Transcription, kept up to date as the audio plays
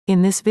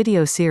In this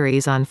video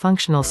series on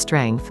functional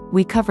strength,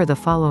 we cover the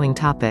following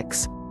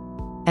topics.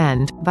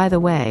 And, by the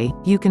way,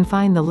 you can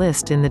find the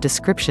list in the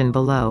description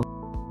below.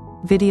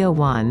 Video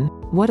 1,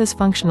 What is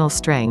functional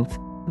strength?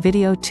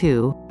 Video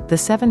 2, The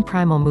 7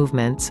 primal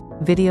movements.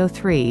 Video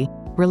 3,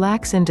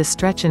 Relax into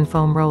stretch and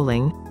foam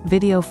rolling.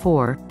 Video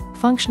 4,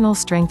 Functional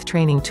strength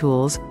training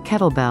tools,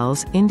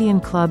 kettlebells, Indian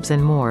clubs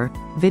and more.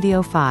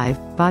 Video 5,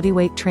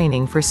 Bodyweight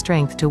training for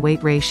strength to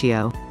weight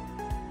ratio.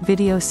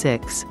 Video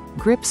 6,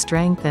 Grip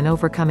strength and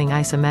overcoming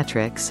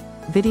isometrics.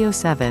 Video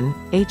 7,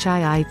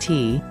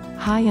 HIIT,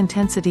 high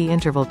intensity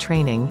interval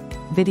training.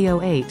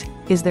 Video 8,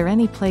 Is there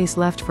any place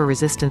left for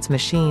resistance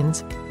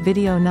machines?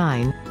 Video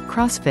 9,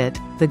 CrossFit,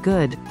 the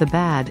good, the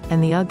bad,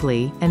 and the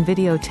ugly. And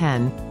video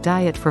 10,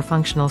 Diet for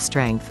functional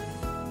strength.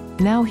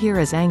 Now here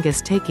is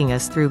Angus taking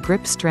us through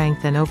grip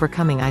strength and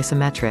overcoming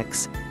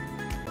isometrics.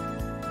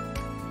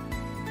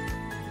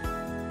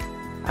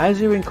 As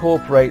you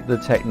incorporate the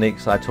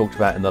techniques I talked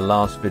about in the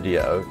last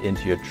video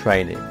into your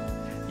training,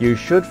 you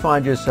should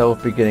find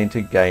yourself beginning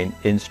to gain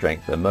in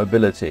strength and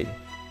mobility.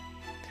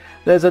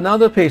 There's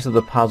another piece of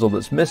the puzzle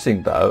that's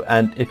missing though,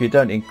 and if you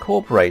don't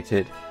incorporate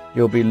it,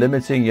 you'll be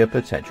limiting your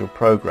potential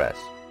progress.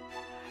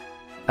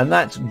 And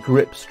that's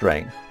grip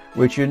strength,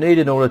 which you need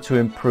in order to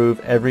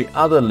improve every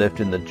other lift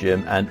in the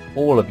gym and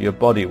all of your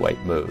body weight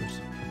moves.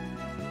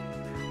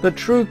 The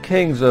true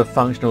kings of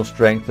functional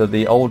strength are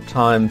the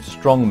old-time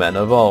strongmen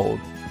of old.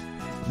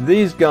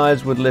 These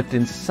guys would lift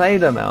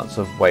insane amounts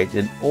of weight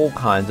in all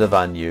kinds of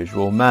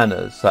unusual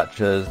manners,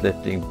 such as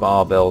lifting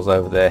barbells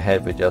over their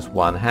head with just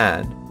one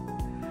hand.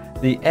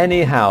 The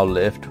anyhow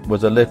lift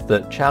was a lift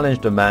that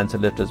challenged a man to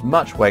lift as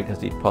much weight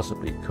as he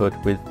possibly could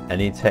with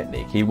any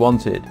technique he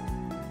wanted.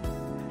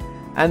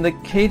 And the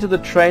key to the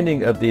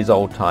training of these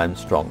old-time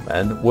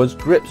strongmen was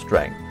grip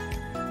strength.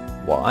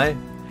 Why?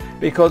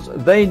 Because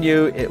they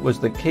knew it was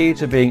the key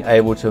to being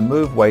able to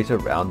move weight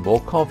around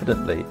more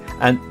confidently,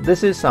 and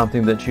this is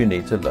something that you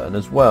need to learn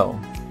as well.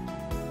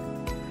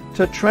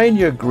 To train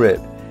your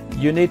grip,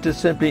 you need to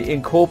simply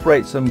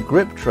incorporate some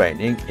grip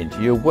training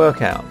into your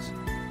workouts.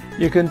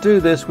 You can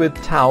do this with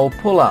towel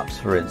pull-ups,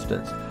 for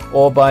instance,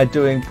 or by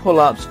doing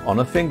pull-ups on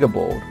a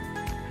fingerboard.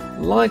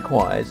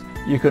 Likewise,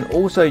 you can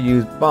also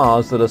use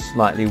bars that are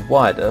slightly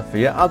wider for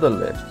your other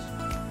lifts.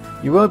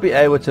 You won't be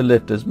able to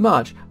lift as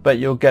much, but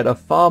you'll get a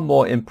far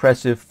more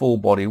impressive full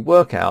body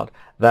workout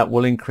that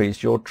will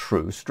increase your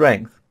true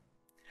strength.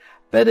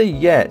 Better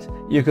yet,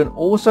 you can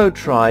also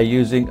try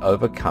using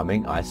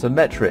overcoming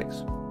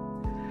isometrics.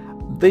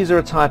 These are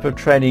a type of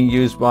training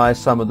used by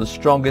some of the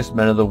strongest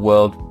men of the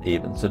world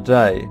even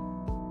today.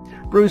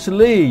 Bruce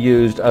Lee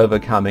used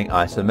overcoming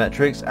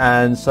isometrics,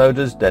 and so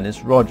does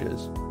Dennis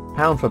Rogers,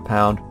 pound for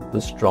pound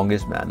the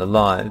strongest man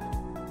alive.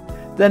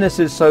 Dennis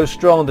is so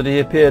strong that he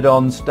appeared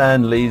on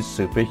Stan Lee's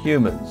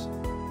Superhumans.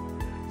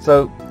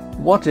 So,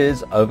 what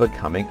is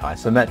overcoming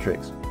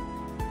isometrics?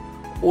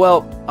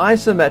 Well,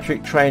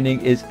 isometric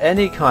training is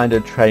any kind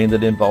of training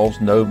that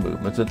involves no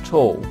movement at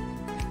all.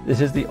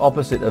 This is the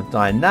opposite of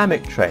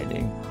dynamic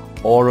training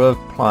or of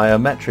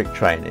plyometric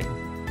training,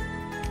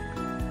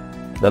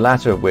 the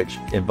latter of which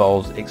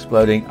involves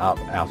exploding up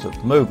out of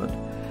the movement.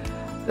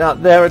 Now,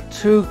 there are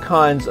two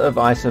kinds of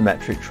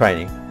isometric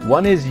training.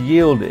 One is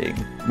yielding,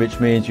 which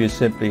means you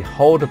simply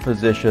hold a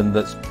position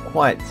that's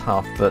quite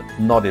tough but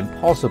not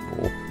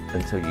impossible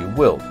until you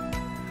wilt.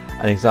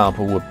 An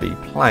example would be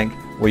plank,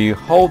 where you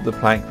hold the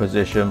plank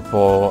position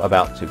for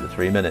about 2 to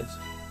 3 minutes.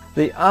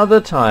 The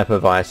other type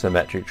of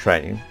isometric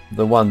training,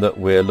 the one that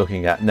we're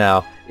looking at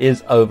now,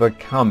 is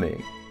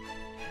overcoming.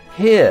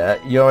 Here,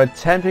 you're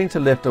attempting to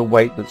lift a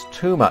weight that's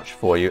too much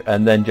for you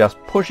and then just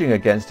pushing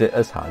against it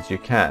as hard as you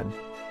can.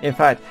 In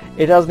fact,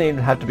 it doesn't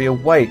even have to be a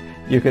weight.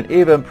 You can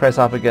even press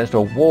up against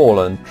a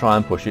wall and try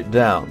and push it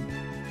down.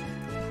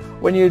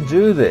 When you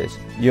do this,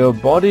 your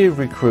body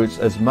recruits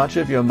as much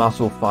of your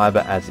muscle fiber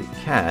as it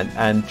can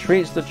and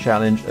treats the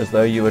challenge as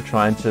though you were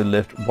trying to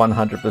lift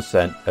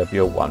 100% of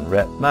your 1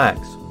 rep max.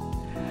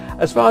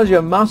 As far as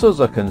your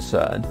muscles are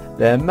concerned,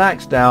 they're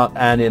maxed out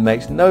and it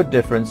makes no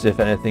difference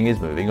if anything is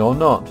moving or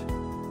not.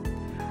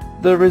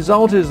 The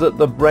result is that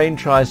the brain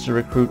tries to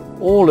recruit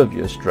all of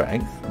your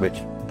strength,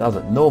 which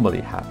doesn't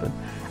normally happen,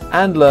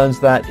 and learns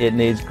that it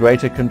needs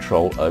greater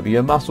control over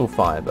your muscle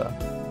fiber.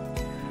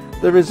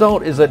 The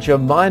result is that your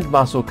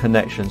mind-muscle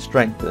connection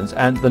strengthens,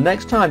 and the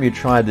next time you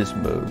try this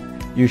move,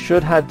 you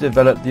should have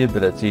developed the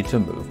ability to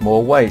move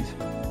more weight.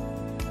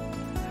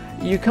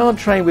 You can't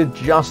train with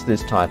just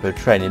this type of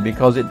training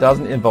because it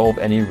doesn't involve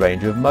any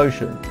range of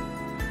motion.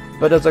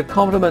 But as a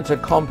complement to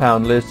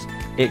compound lifts,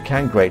 it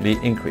can greatly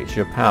increase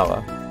your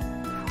power.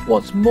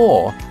 What's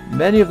more,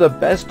 many of the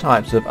best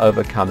types of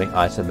overcoming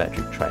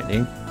isometric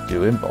training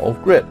do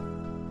involve grip.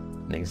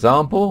 An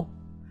example?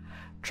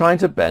 Trying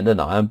to bend an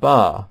iron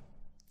bar.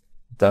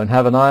 Don't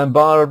have an iron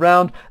bar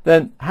around?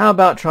 Then how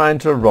about trying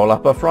to roll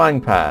up a frying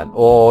pan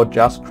or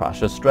just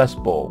crush a stress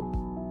ball?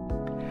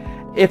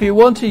 If you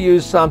want to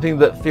use something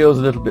that feels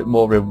a little bit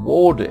more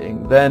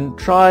rewarding, then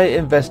try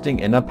investing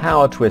in a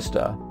power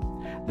twister.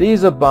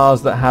 These are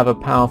bars that have a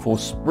powerful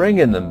spring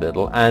in the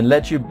middle and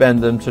let you bend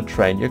them to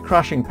train your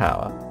crushing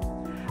power.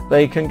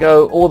 They can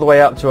go all the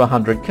way up to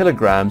 100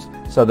 kilograms,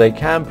 so they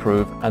can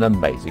prove an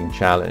amazing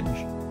challenge.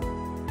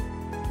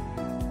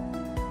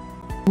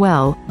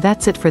 Well,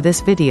 that's it for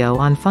this video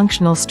on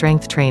functional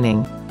strength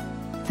training.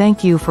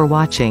 Thank you for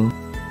watching.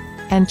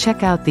 And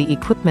check out the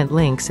equipment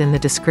links in the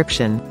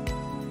description.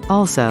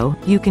 Also,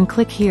 you can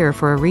click here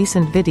for a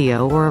recent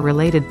video or a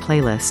related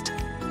playlist.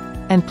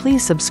 And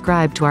please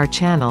subscribe to our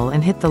channel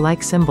and hit the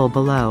like symbol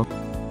below.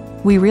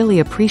 We really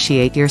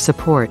appreciate your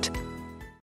support.